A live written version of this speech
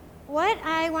What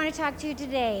I want to talk to you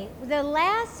today, the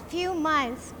last few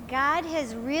months, God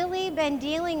has really been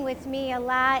dealing with me a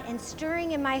lot and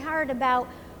stirring in my heart about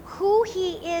who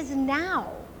He is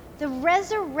now, the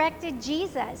resurrected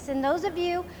Jesus. And those of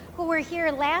you who were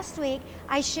here last week,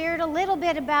 I shared a little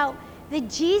bit about the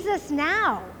Jesus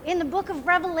now in the book of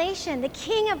Revelation, the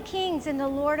King of Kings and the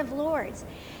Lord of Lords.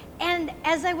 And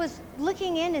as I was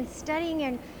looking in and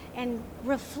studying and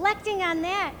reflecting on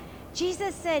that,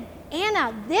 Jesus said,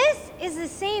 Anna, this is the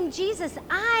same Jesus.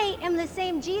 I am the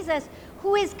same Jesus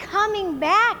who is coming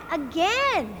back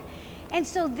again. And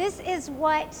so this is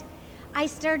what I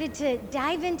started to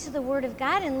dive into the Word of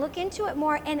God and look into it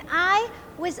more. And I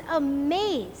was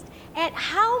amazed at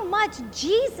how much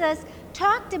Jesus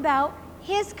talked about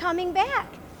His coming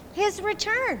back, His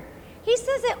return. He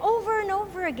says it over and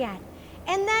over again.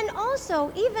 And then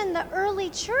also, even the early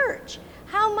church,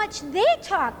 how much they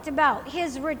talked about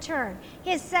His return,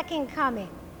 His second coming.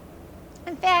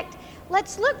 In fact,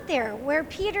 let's look there where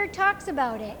Peter talks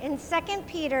about it. In 2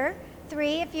 Peter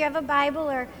 3, if you have a Bible,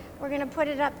 or we're going to put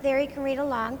it up there, you can read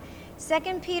along.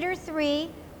 2 Peter 3,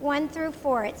 1 through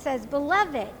 4, it says,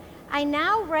 Beloved, I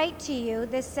now write to you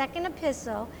this second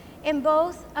epistle, in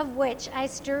both of which I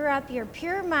stir up your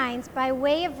pure minds by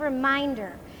way of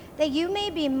reminder, that you may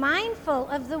be mindful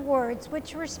of the words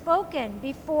which were spoken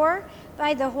before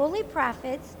by the holy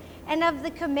prophets, and of the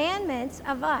commandments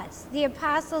of us, the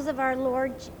apostles of our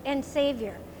Lord and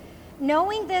Savior.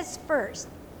 Knowing this first,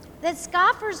 that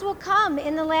scoffers will come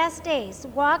in the last days,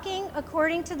 walking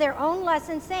according to their own lusts,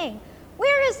 and saying,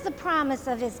 Where is the promise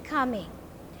of His coming?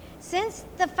 Since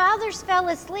the fathers fell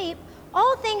asleep,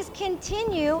 all things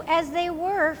continue as they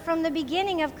were from the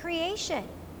beginning of creation.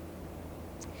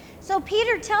 So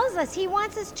Peter tells us, he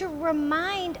wants us to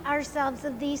remind ourselves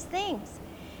of these things.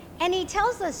 And he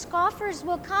tells us scoffers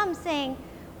will come saying,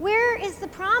 Where is the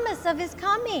promise of His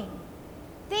coming?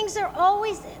 Things have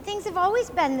always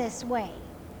been this way.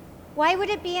 Why would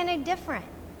it be any different?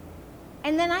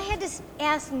 And then I had to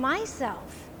ask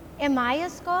myself, am I a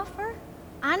scoffer?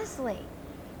 Honestly,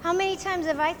 how many times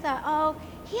have I thought, oh,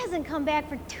 He hasn't come back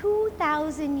for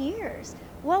 2,000 years.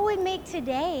 What would make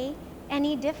today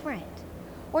any different?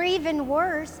 Or even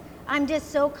worse, I'm just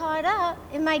so caught up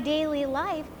in my daily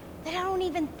life that I don't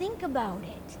even think about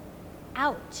it.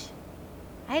 Ouch.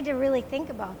 I had to really think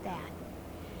about that.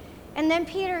 And then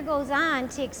Peter goes on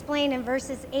to explain in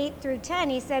verses 8 through 10,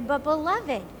 he said, But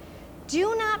beloved,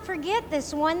 do not forget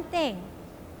this one thing,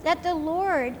 that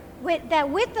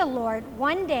with the Lord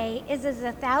 1 day is as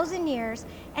 1,000 years,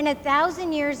 and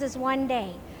 1,000 years is 1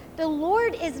 day. The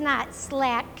Lord is not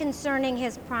slack concerning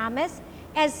His promise,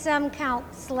 as some count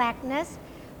slackness,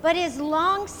 but is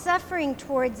long-suffering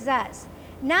towards us,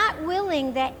 not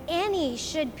willing that any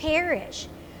should perish,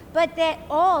 but that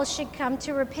all should come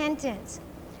to repentance.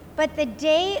 But the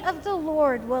day of the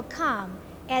Lord will come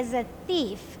as a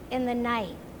thief in the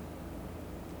night.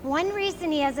 One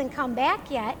reason He hasn't come back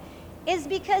yet is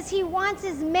because He wants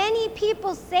as many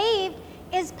people saved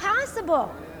as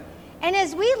possible. And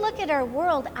as we look at our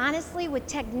world, honestly, with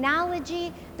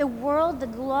technology, the world, the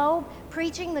globe,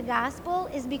 preaching the gospel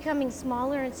is becoming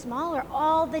smaller and smaller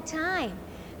all the time.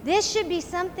 This should be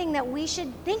something that we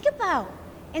should think about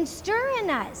and stir in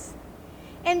us.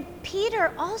 And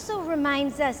Peter also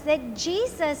reminds us that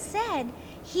Jesus said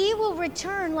He will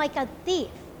return like a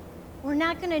thief. We're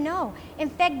not going to know.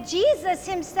 In fact, Jesus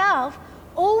Himself,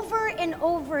 over and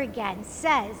over again,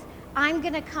 says, I'm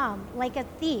going to come like a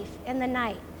thief in the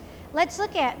night. Let's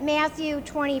look at Matthew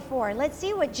 24. Let's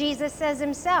see what Jesus says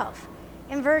Himself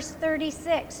in verse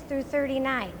 36 through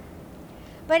 39.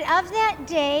 But of that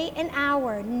day and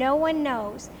hour no one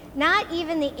knows, not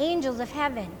even the angels of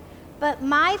heaven, but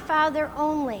my Father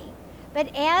only.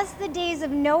 But as the days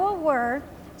of Noah were,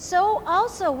 so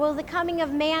also will the coming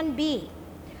of man be.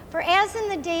 For as in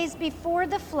the days before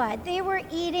the flood, they were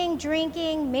eating,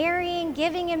 drinking, marrying,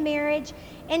 giving in marriage,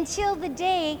 until the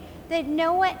day that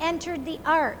Noah entered the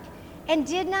ark, and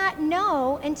did not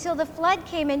know until the flood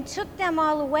came and took them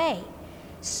all away.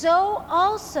 So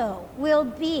also will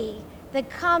be the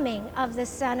coming of the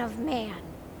Son of Man.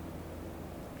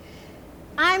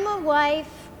 I'm a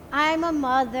wife, I'm a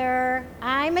mother,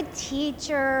 I'm a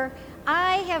teacher.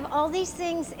 I have all these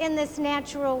things in this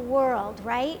natural world,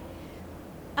 right?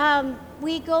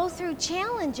 We go through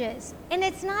challenges. And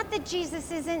it's not that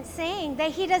Jesus isn't saying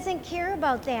that He doesn't care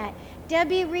about that.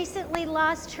 Debbie recently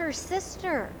lost her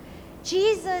sister.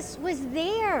 Jesus was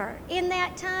there in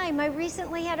that time. I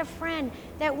recently had a friend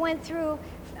that went through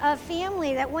a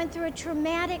family that went through a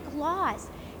traumatic loss.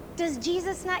 does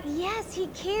Jesus not? Yes, he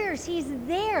cares. He's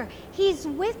there. He's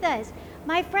with us.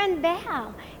 My friend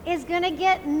Val is going to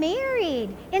get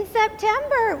married in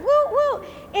September. Woo, woo.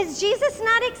 Is Jesus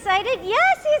not excited?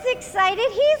 Yes, he's excited.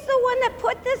 He's the one that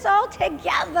put this all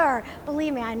together.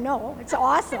 Believe me, I know. It's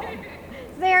awesome.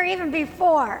 It's there even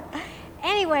before.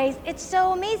 Anyways, it's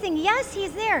so amazing. Yes,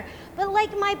 he's there. But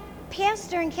like my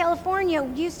pastor in California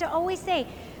used to always say,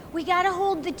 we got to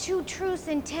hold the two truths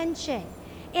in tension.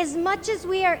 As much as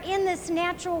we are in this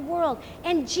natural world,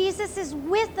 and Jesus is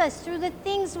with us through the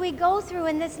things we go through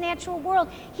in this natural world,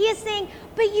 he is saying,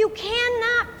 but you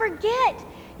cannot forget,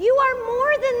 you are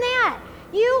more than that.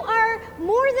 You are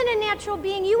more than a natural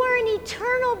being. You are an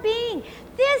eternal being.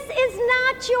 This is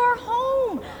not your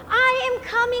home. I am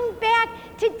coming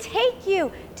back to take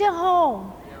you to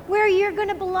home where you're going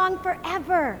to belong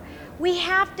forever. We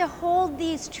have to hold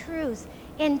these truths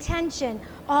in tension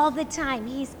all the time.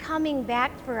 He's coming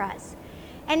back for us.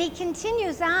 And he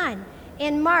continues on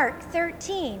in Mark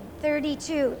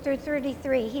 13:32 through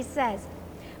 33. He says,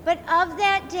 but of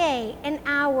that day and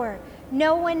hour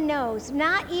no one knows,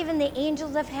 not even the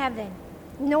angels of heaven,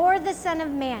 nor the Son of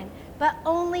Man, but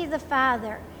only the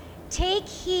Father. Take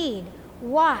heed,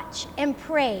 watch, and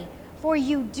pray, for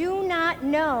you do not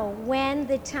know when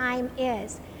the time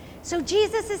is. So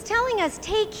Jesus is telling us,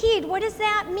 take heed. What does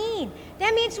that mean?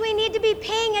 That means we need to be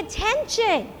paying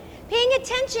attention,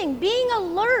 being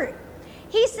alert.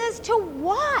 He says to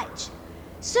watch.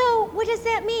 So what does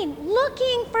that mean?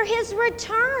 Looking for his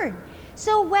return.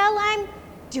 So while I'm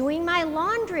doing my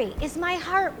laundry, is my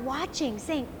heart watching,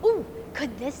 saying, ooh,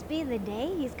 could this be the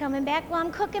day he's coming back? While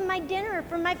I'm cooking my dinner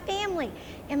for my family,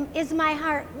 and is my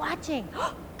heart watching?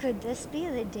 Oh, could this be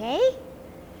the day?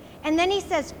 And then he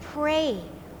says, pray.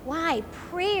 Why?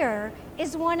 Prayer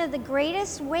is one of the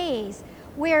greatest ways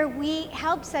where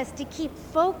helps us to keep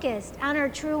focused on our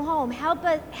true home,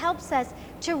 helps us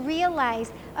to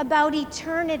realize about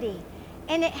eternity,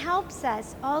 and it helps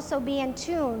us also be in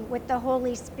tune with the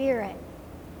Holy Spirit.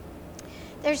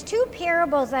 There's two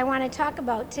parables I want to talk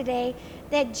about today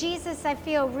that Jesus, I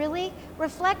feel, really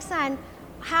reflects on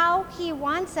how he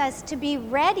wants us to be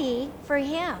ready for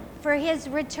him, for his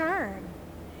return.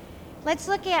 Let's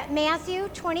look at Matthew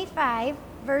 25,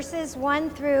 verses 1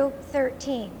 through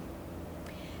 13.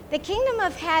 The kingdom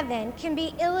of heaven can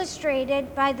be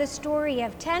illustrated by the story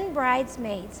of 10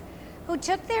 bridesmaids who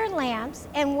took their lamps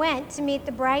and went to meet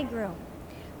the bridegroom.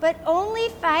 But only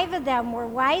 5 of them were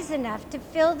wise enough to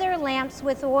fill their lamps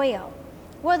with oil,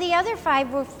 while the other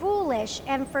 5 were foolish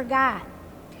and forgot.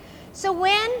 So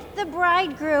when the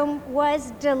bridegroom was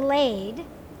delayed,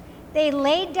 they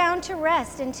laid down to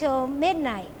rest until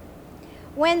midnight.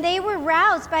 When they were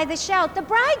roused by the shout, the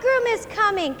bridegroom is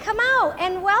coming, come out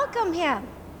and welcome him.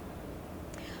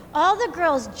 All the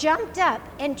girls jumped up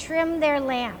and trimmed their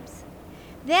lamps.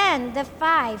 Then the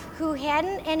 5 who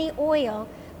hadn't any oil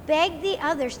begged the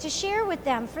others to share with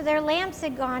them, for their lamps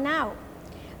had gone out.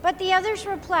 But the others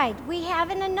replied, we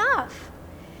haven't enough.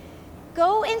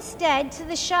 Go instead to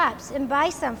the shops and buy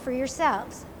some for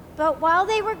yourselves. But while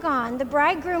they were gone, the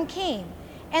bridegroom came,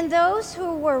 and those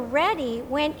who were ready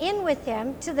went in with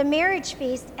him to the marriage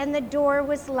feast, and the door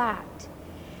was locked.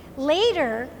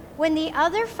 Later, when the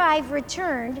other 5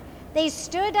 returned, they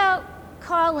stood outside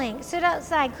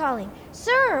calling,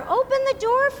 Sir, open the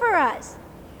door for us.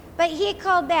 But he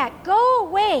called back, go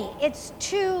away, it's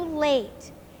too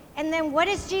late. And then what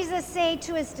does Jesus say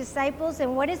to his disciples,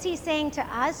 and what is he saying to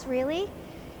us, really?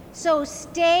 So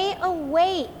stay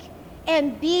awake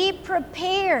and be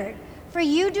prepared, for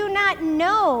you do not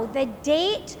know the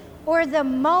date or the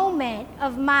moment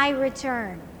of my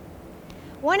return.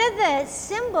 One of the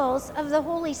symbols of the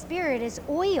Holy Spirit is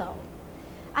oil.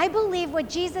 I believe what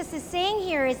Jesus is saying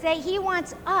here is that he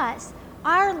wants us,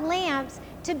 our lamps,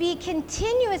 to be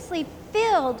continuously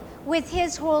filled with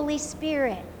his Holy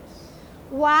Spirit.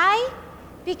 Why?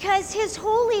 Because his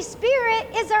Holy Spirit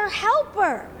is our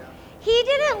helper. He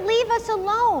didn't leave us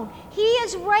alone. He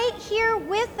is right here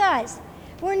with us.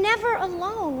 We're never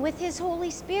alone with his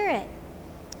Holy Spirit.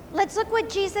 Let's look what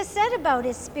Jesus said about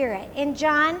his Spirit. In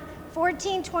John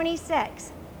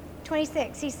 14:26,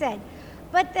 he said,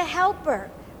 but the helper,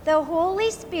 the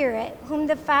Holy Spirit, whom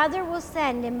the Father will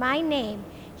send in my name,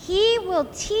 he will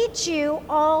teach you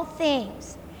all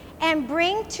things and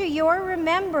bring to your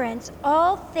remembrance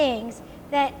all things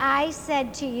that I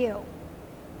said to you.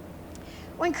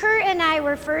 When Kurt and I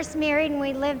were first married and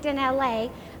we lived in LA,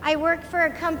 I worked for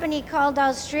a company called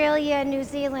Australia New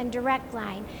Zealand Direct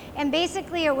Line. And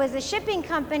basically it was a shipping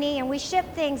company, and we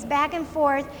shipped things back and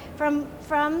forth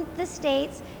from the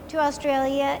States to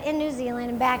Australia and New Zealand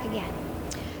and back again.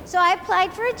 So I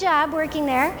applied for a job working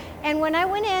there, and when I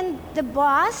went in, the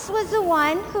boss was the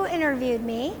one who interviewed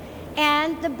me,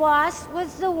 and the boss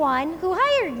was the one who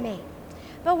hired me.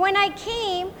 But when I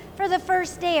came for the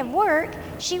first day of work,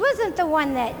 she wasn't the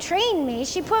one that trained me.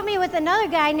 She put me with another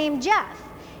guy named Jeff.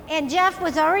 And Jeff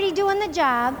was already doing the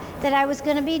job that I was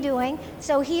going to be doing,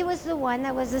 so he was the one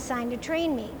that was assigned to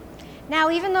train me. Now,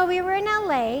 even though we were in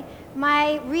LA,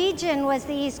 my region was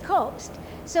the East Coast.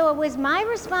 So it was my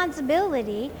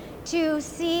responsibility to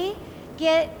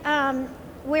get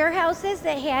warehouses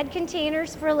that had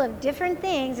containers full of different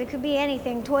things. It could be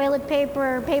anything, toilet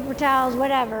paper, paper towels,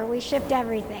 whatever. We shipped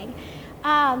everything.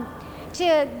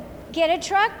 To get a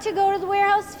truck to go to the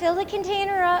warehouse, fill the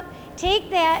container up, take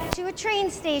that to a train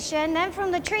station. Then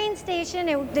from the train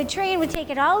station, the train would take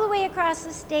it all the way across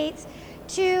the states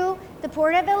to the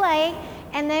port of LA,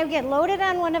 and then it would get loaded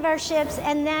on one of our ships,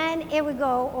 and then it would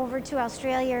go over to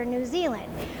Australia or New Zealand.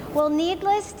 Well,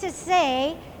 needless to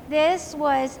say, this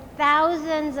was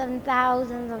thousands and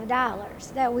thousands of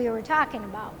dollars that we were talking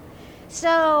about.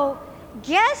 So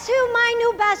guess who my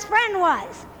new best friend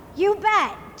was? You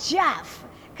bet, Jeff.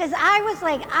 Because I was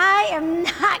like, I am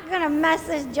not going to mess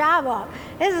this job up.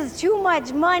 This is too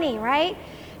much money, right?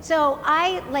 So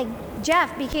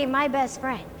Jeff became my best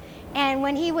friend. And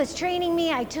when he was training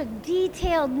me, I took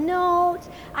detailed notes.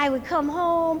 I would come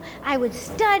home, I would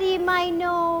study my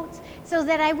notes so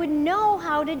that I would know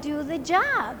how to do the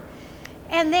job.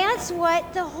 And that's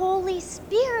what the Holy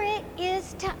Spirit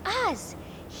is to us.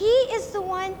 He is the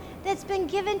one that's been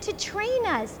given to train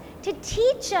us, to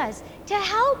teach us, to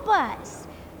help us.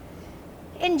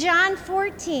 In John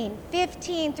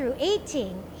 14:15 through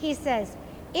 18, he says,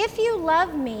 "If you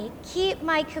love me, keep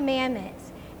my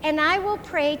commandments, and I will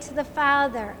pray to the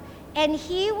Father, and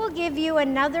he will give you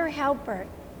another helper,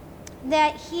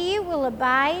 that he will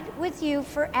abide with you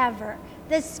forever,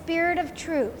 the Spirit of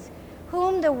truth,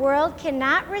 whom the world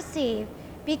cannot receive,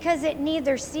 because it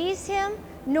neither sees him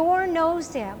nor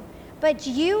knows him. But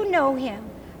you know him,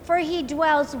 for he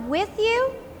dwells with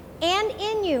you and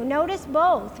in you." Notice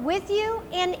both, with you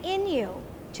and in you.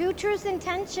 Two truths in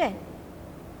tension.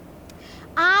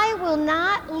 "I will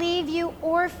not leave you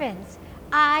orphans.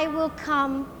 I will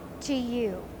come to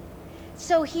you."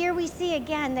 So here we see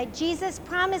again that Jesus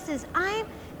promises, I'm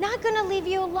not going to leave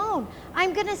you alone.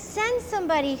 I'm going to send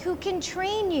somebody who can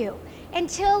train you.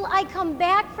 Until I come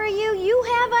back for you, you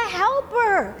have a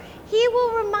helper. He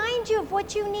will remind you of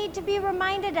what you need to be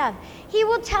reminded of. He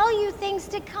will tell you things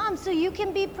to come so you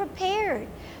can be prepared.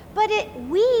 But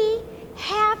we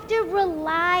have to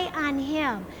rely on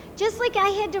him. Just like I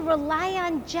had to rely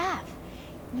on Jeff.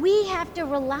 We have to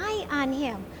rely on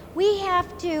him. We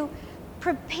have to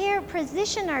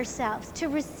position ourselves to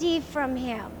receive from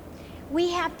him.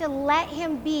 We have to let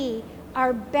him be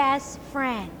our best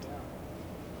friend.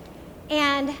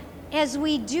 And as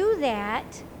we do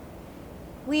that,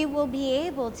 we will be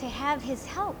able to have his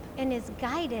help and his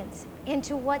guidance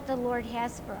into what the Lord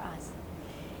has for us.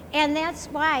 And that's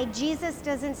why Jesus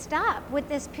doesn't stop with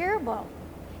this parable.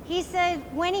 He said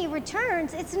when he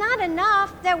returns, it's not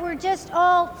enough that we're just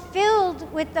all filled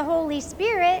with the Holy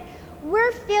Spirit.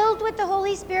 We're filled with the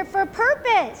Holy Spirit for a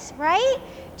purpose, right?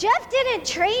 Jeff didn't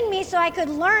train me so I could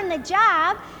learn the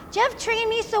job. Jeff trained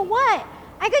me so what?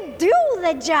 I could do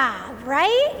the job,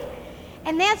 right?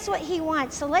 And that's what he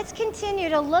wants. So let's continue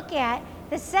to look at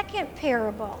the second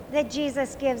parable that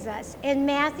Jesus gives us in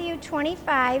Matthew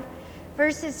 25,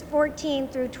 verses 14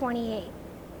 through 28.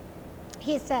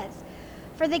 He says,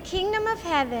 "For the kingdom of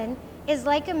heaven is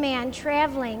like a man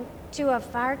traveling to a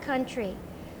far country,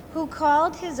 who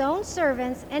called his own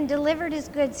servants and delivered his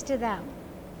goods to them.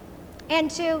 And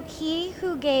to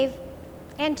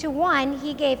one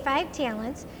he gave 5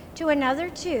 talents, to another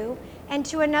 2, and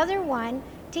to another 1,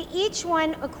 to each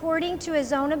one according to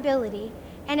his own ability,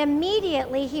 and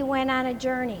immediately he went on a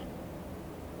journey.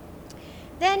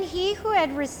 Then he who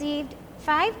had received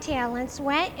 5 talents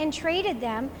went and traded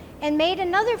them and made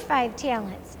another 5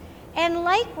 talents. And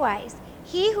likewise,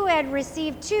 he who had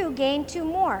received 2 gained 2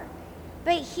 more.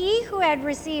 But he who had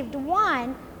received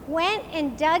 1 went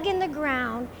and dug in the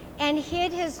ground and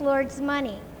hid his Lord's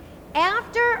money.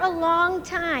 After a long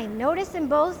time," notice in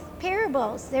both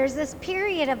parables, there's this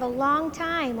period of a long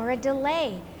time or a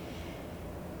delay.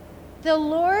 "The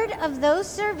Lord of those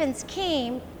servants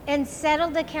came and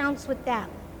settled accounts with them.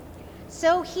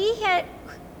 So he had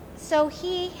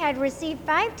received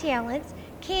 5 talents,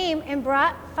 came and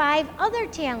brought 5 other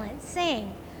talents,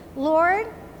 saying, 'Lord,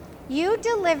 you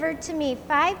delivered to me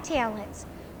 5 talents.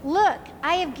 Look,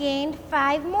 I have gained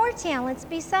 5 more talents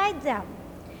besides them.'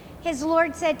 His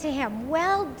Lord said to him,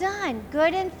 'Well done,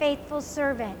 good and faithful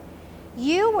servant.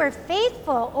 You were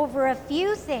faithful over a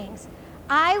few things.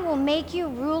 I will make you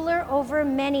ruler over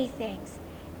many things.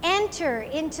 Enter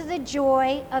into the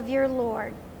joy of your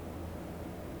Lord."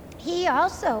 He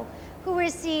also, who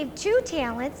received 2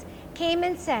 talents, came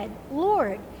and said,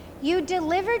 "Lord, you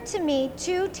delivered to me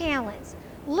 2 talents.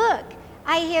 Look,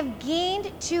 I have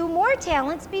gained 2 more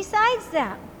talents besides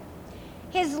them."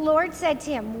 His Lord said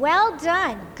to him, "Well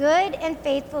done, good and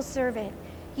faithful servant.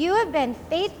 You have been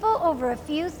faithful over a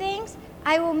few things.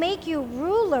 I will make you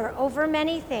ruler over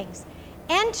many things.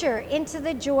 Enter into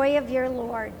the joy of your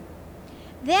Lord."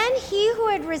 Then he who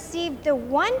had received the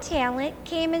 1 talent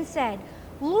came and said,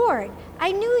 "Lord,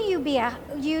 I knew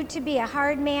you to be a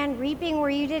hard man, reaping where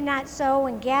you did not sow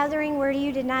and gathering where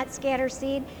you did not scatter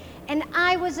seed. And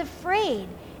I was afraid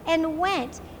and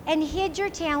went and hid your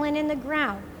talent in the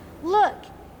ground. Look,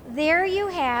 there you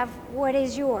have what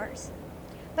is yours."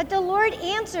 But the Lord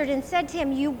answered and said to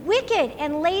him, "You wicked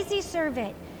and lazy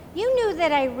servant, you knew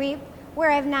that I reap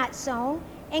where I have not sown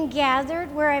and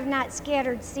gathered where I have not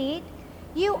scattered seed.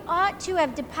 You ought to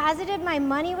have deposited my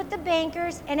money with the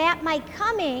bankers, and at my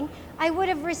coming I would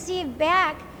have received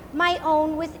back my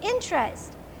own with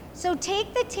interest. So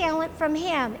take the talent from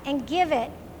him and give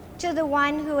it to the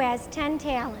one who has 10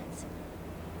 talents.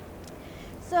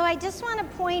 So I just want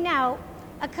to point out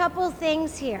a couple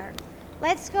things here.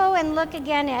 Let's go and look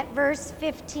again at verse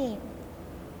 15.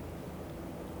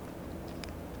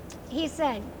 He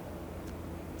said,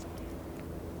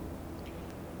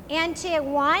 "And to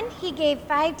one he gave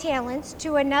 5 talents,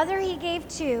 to another he gave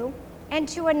 2, and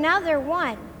to another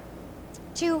 1,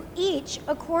 to each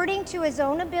according to his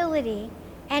own ability,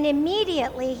 and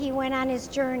immediately he went on his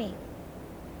journey."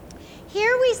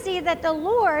 Here we see that the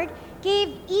Lord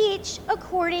gave each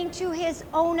according to his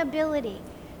own ability.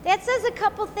 That says a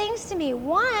couple things to me.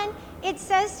 One, it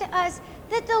says to us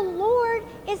that the Lord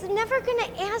is never going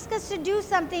to ask us to do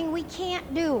something we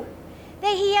can't do,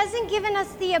 that he hasn't given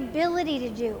us the ability to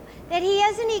do, that he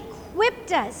hasn't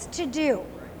equipped us to do.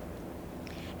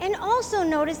 And also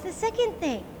notice the second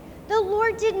thing. The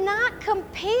Lord did not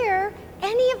compare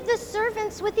any of the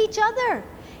servants with each other.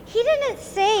 He didn't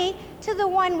say to the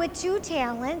one with 2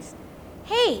 talents,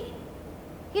 "Hey,"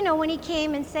 when he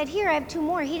came and said, "Here, I have 2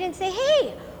 more." He didn't say,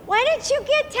 "Hey, why didn't you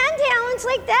get 10 talents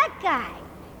like that guy?"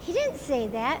 He didn't say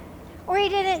that. Or he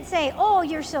didn't say, "Oh,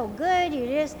 you're so good. You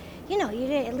just, you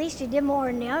did, at least you did more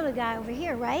than the other guy over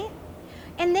here," right?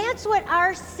 And that's what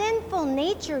our sinful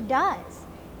nature does.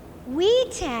 We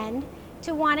tend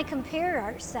to want to compare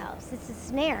ourselves. It's a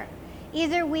snare.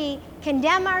 Either we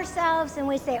condemn ourselves and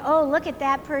we say, "Oh, look at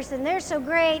that person. They're so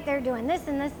great. They're doing this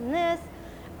and this and this."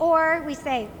 Or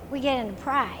we get into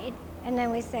pride, and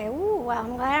then we say, "Ooh, well,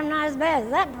 I'm glad I'm not as bad as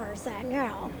that person.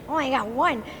 Only got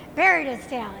 1 Veritas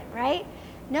talent," right?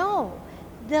 No,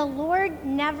 the Lord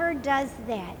never does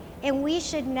that, and we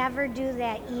should never do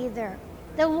that either.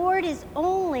 The Lord is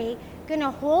only going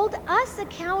to hold us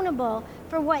accountable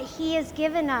for what he has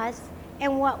given us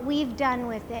and what we've done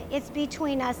with it. It's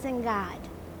between us and God.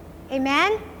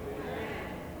 Amen?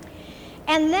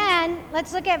 And then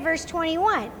let's look at verse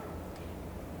 21.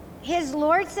 His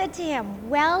Lord said to him,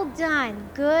 "Well done,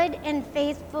 good and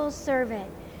faithful servant.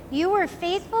 You were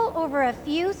faithful over a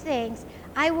few things.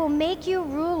 I will make you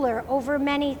ruler over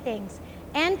many things.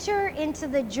 Enter into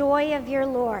the joy of your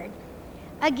Lord."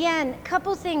 Again, a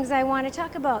couple things I want to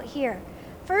talk about here.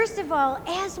 First of all,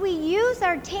 as we use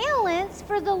our talents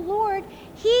for the Lord,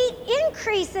 he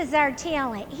increases our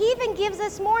talent. He even gives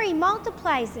us more. He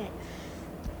multiplies it.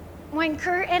 When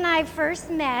Kurt and I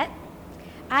first met,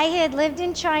 I had lived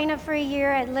in China for a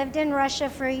year. I'd lived in Russia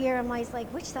for a year. I'm always like,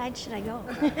 which side should I go?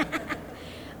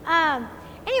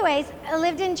 Anyways, I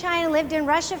lived in China, lived in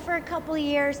Russia for a couple of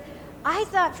years. I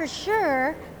thought for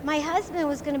sure my husband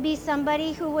was going to be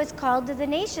somebody who was called to the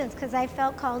nations, because I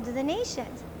felt called to the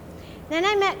nations. Then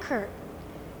I met Kurt.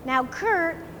 Now,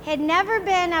 Kurt had never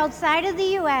been outside of the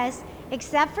U.S.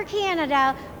 except for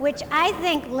Canada, which I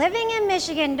think living in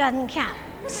Michigan doesn't count.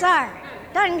 Sorry,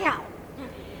 doesn't count.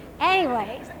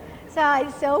 Anyways, so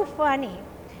it's so funny.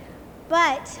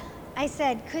 But I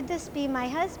said, could this be my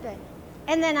husband?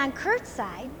 And then on Kurt's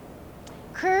side,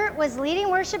 Kurt was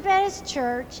leading worship at his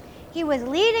church. He was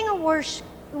leading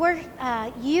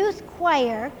a youth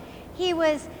choir. He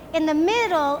was in the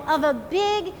middle of a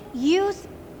big youth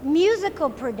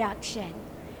musical production.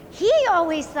 He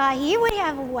always thought he would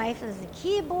have a wife as a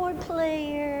keyboard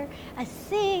player, a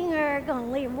singer, going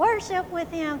to lead worship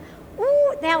with him.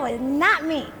 Ooh, that was not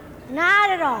me. Not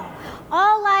at all.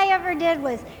 All I ever did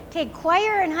was take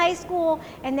choir in high school,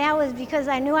 and that was because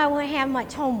I knew I wouldn't have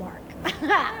much homework.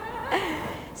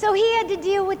 So he had to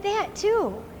deal with that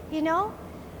too,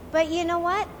 But you know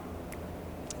what?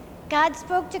 God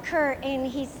spoke to Kurt and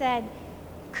he said,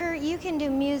 Kurt, you can do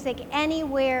music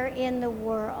anywhere in the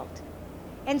world.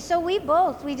 And so we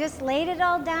just laid it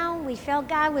all down. We felt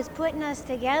God was putting us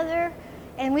together,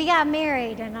 and we got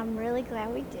married, and I'm really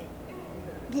glad we did.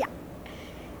 Yeah.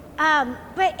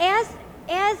 But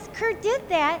as Kurt did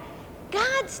that,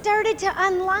 God started to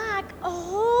unlock a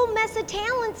whole mess of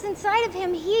talents inside of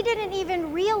him he didn't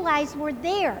even realize were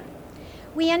there.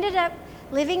 We ended up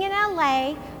living in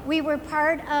LA. We were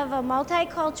part of a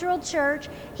multicultural church.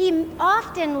 He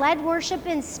often led worship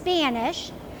in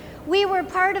Spanish. We were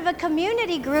part of a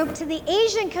community group to the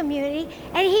Asian community,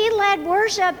 and he led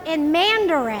worship in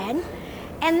Mandarin.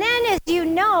 And then, as you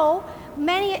know,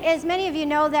 many of you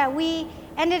know, that we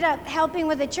ended up helping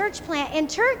with a church plant in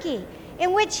Turkey,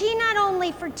 in which he not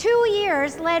only for 2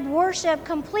 years led worship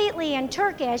completely in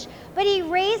Turkish, but he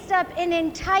raised up an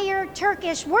entire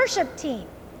Turkish worship team.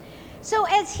 So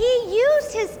as he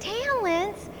used his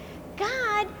talents,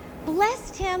 God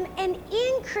blessed him and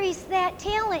increased that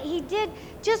talent. He did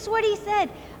just what he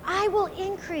said, I will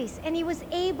increase. And he was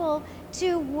able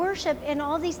to worship in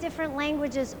all these different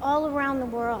languages all around the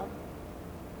world.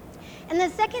 And the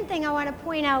second thing I want to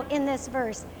point out in this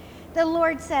verse, the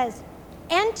Lord says,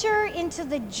 enter into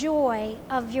the joy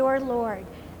of your Lord.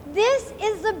 This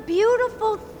is a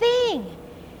beautiful thing.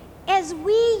 As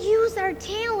we use our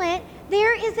talent,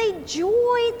 there is a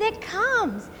joy that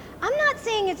comes. I'm not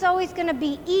saying it's always going to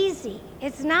be easy.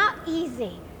 It's not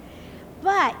easy.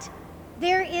 But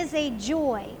there is a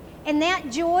joy. And that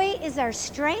joy is our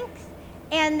strength.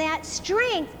 And that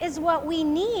strength is what we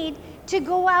need to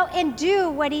go out and do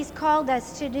what he's called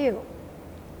us to do.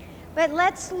 But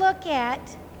let's look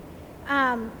at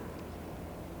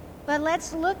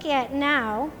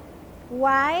now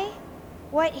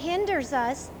what hinders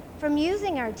us from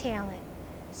using our talent.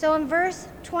 So in verse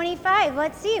 25,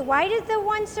 let's see, why did the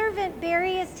one servant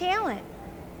bury his talent?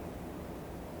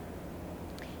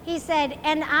 He said,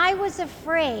 and I was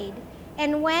afraid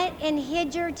and went and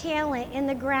hid your talent in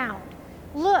the ground.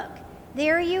 Look,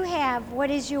 there you have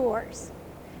what is yours.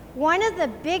 One of the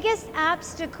biggest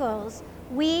obstacles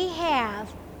we have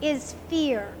is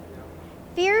fear.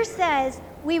 Fear says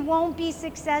we won't be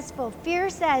successful. Fear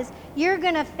says you're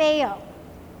going to fail.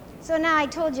 So now I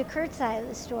told you Kurt's side of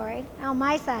the story, now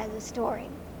my side of the story.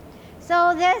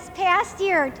 So this past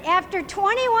year, after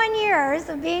 21 years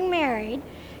of being married,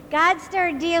 God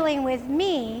started dealing with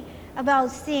me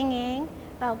about singing,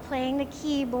 about playing the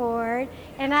keyboard,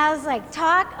 and I was like,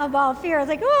 talk about fear. I was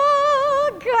like,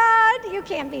 oh, God, you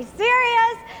can't be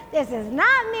serious. This is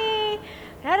not me.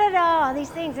 All these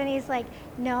things. And he's like,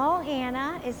 no,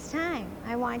 Hannah, it's time.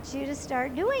 I want you to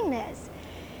start doing this.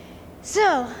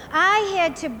 So I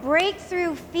had to break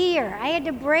through fear. I had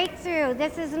to break through,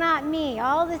 this is not me,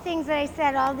 all the things that I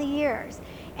said all the years.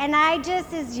 And I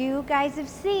just, as you guys have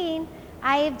seen,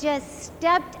 I have just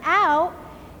stepped out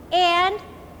and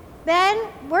been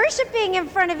worshiping in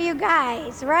front of you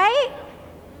guys, right?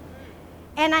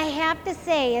 And I have to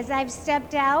say, as I've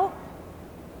stepped out,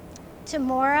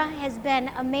 Tamora has been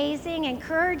amazing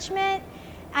encouragement.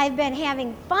 I've been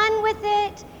having fun with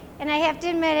it. And I have to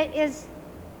admit, it is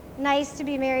nice to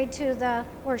be married to the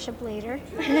worship leader.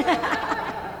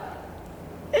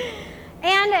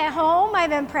 And at home, I've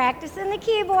been practicing the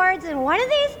keyboards, and one of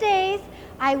these days,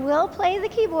 I will play the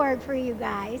keyboard for you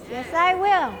guys. Yes, I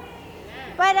will.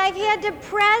 But I've had to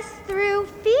press through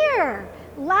fear,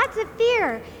 lots of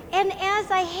fear. And as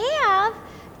I have,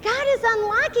 God is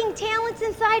unlocking talents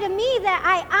inside of me that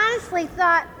I honestly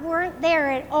thought weren't there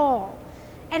at all.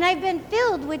 And I've been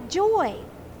filled with joy.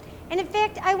 And in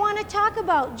fact, I want to talk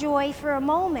about joy for a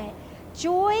moment.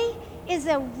 Joy is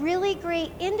a really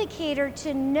great indicator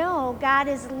to know God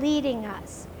is leading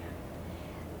us.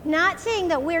 Not saying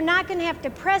that we're not going to have to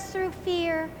press through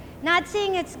fear, not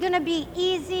saying it's going to be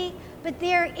easy, but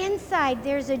there inside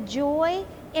there's a joy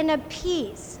and a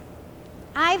peace.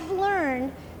 I've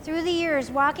learned through the years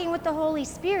walking with the Holy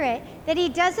Spirit that he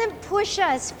doesn't push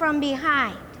us from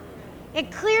behind.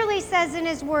 It clearly says in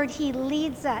his word he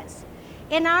leads us.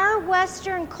 In our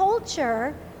Western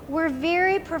culture, we're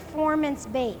very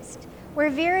performance-based. We're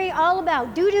very all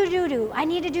about do. I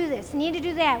need to do this, need to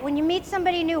do that. When you meet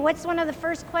somebody new, what's one of the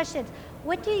first questions?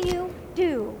 What do you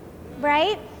do,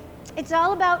 right? It's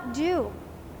all about do.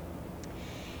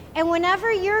 And whenever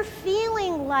you're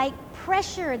feeling like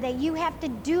pressure that you have to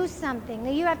do something,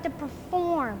 that you have to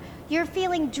perform, you're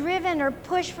feeling driven or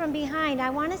pushed from behind, I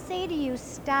want to say to you,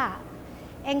 stop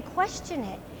and question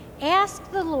it. Ask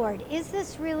the Lord, is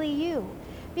this really you?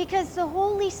 Because the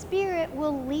Holy Spirit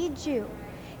will lead you.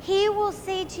 He will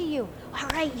say to you, all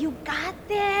right, you got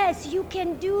this. You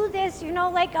can do this.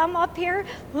 Like I'm up here,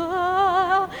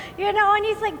 and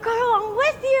he's like, girl, I'm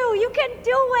with you. You can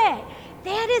do it.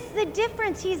 That is the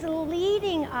difference. He's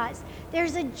leading us.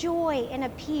 There's a joy and a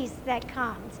peace that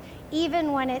comes,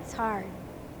 even when it's hard.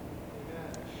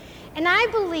 And I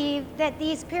believe that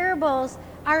these parables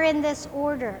are in this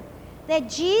order. That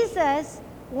Jesus,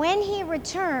 when he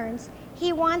returns,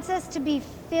 he wants us to be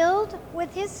filled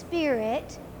with his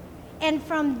Spirit, and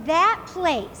from that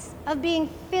place of being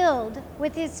filled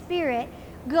with his Spirit,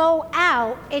 go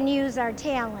out and use our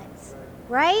talents,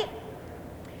 right?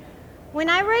 When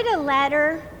I write a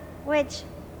letter, which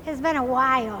has been a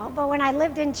while, but when I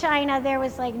lived in China, there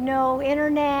was like no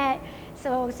internet.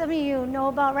 So some of you know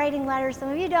about writing letters, some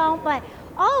of you don't, but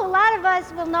a lot of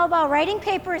us will know about writing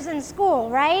papers in school,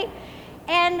 right?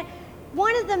 And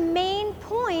one of the main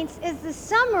points is the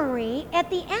summary at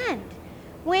the end.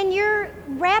 When you're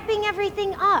wrapping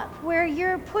everything up, where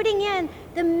you're putting in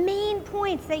the main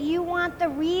points that you want the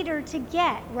reader to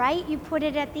get, right? You put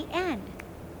it at the end.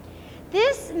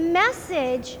 This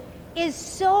message is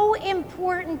so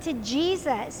important to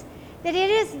Jesus that it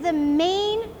is the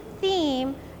main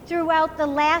theme throughout the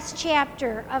last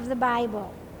chapter of the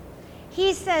Bible.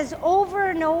 He says over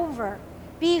and over,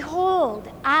 behold,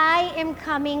 I am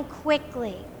coming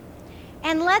quickly.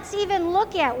 And let's even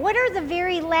look at what are the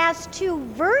very last two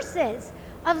verses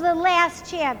of the last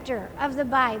chapter of the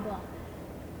Bible.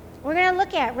 We're going to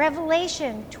look at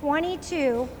Revelation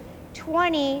 22,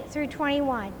 20 through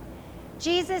 21.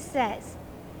 Jesus says,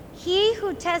 he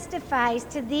who testifies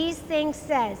to these things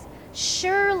says,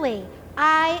 surely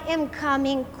I am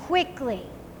coming quickly.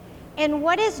 And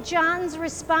what is John's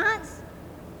response?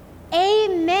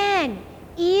 Amen.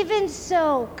 Even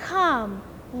so, come,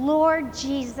 Lord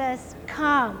Jesus,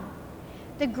 come.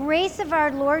 The grace of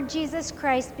our Lord Jesus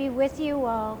Christ be with you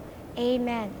all.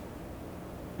 Amen.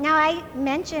 Now, I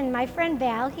mentioned my friend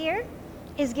Val here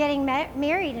is getting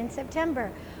married in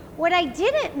September. What I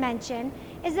didn't mention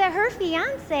is that her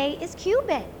fiance is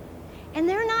Cuban, and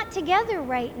they're not together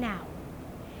right now.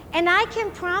 And I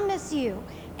can promise you,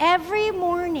 every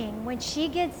morning when she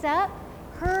gets up,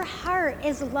 her heart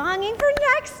is longing for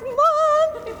next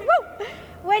month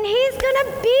when he's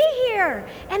gonna be here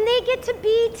and they get to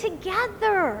be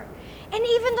together. And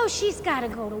even though she's gotta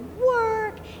go to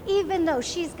work, even though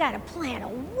she's gotta plan a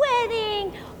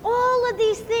wedding, all of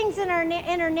these things in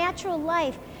her natural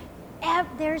life,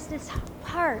 there's this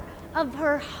part of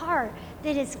her heart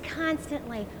that is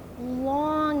constantly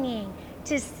longing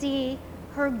to see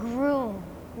her groom,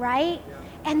 right? Yeah.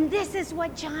 And this is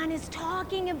what John is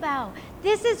talking about.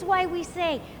 This is why we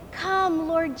say, come,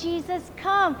 Lord Jesus,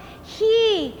 come.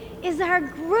 He is our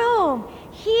groom.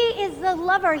 He is the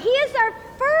lover. He is our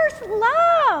first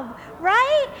love,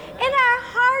 right? And our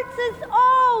heart says,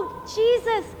 oh,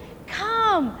 Jesus,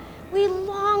 come. We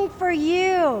long for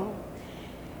you.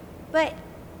 But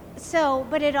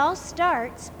it all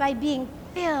starts by being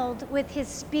filled with his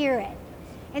Spirit.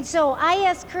 And so I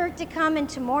asked Kurt to come and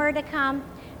Tamora to come,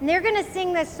 and they're going to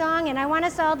sing this song, and I want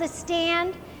us all to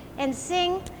stand and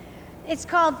sing. It's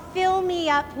called Fill Me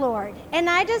Up, Lord. And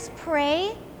I just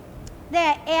pray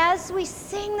that as we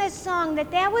sing this song,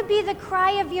 that would be the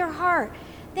cry of your heart,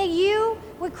 that you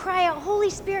would cry out, Holy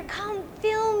Spirit, come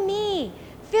fill me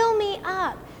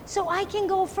up, so I can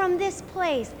go from this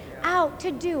place out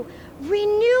to do.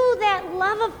 Renew that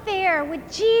love affair with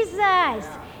Jesus.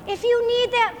 If you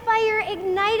need that fire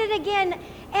ignited again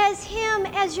as him,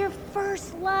 as your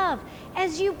first love,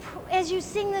 as you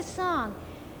sing this song,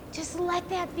 just let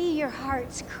that be your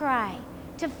heart's cry,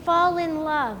 to fall in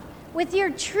love with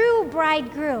your true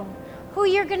bridegroom, who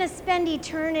you're going to spend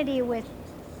eternity with.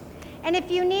 And if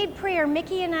you need prayer,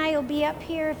 Mickey and I will be up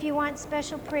here. If you want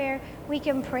special prayer, we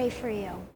can pray for you.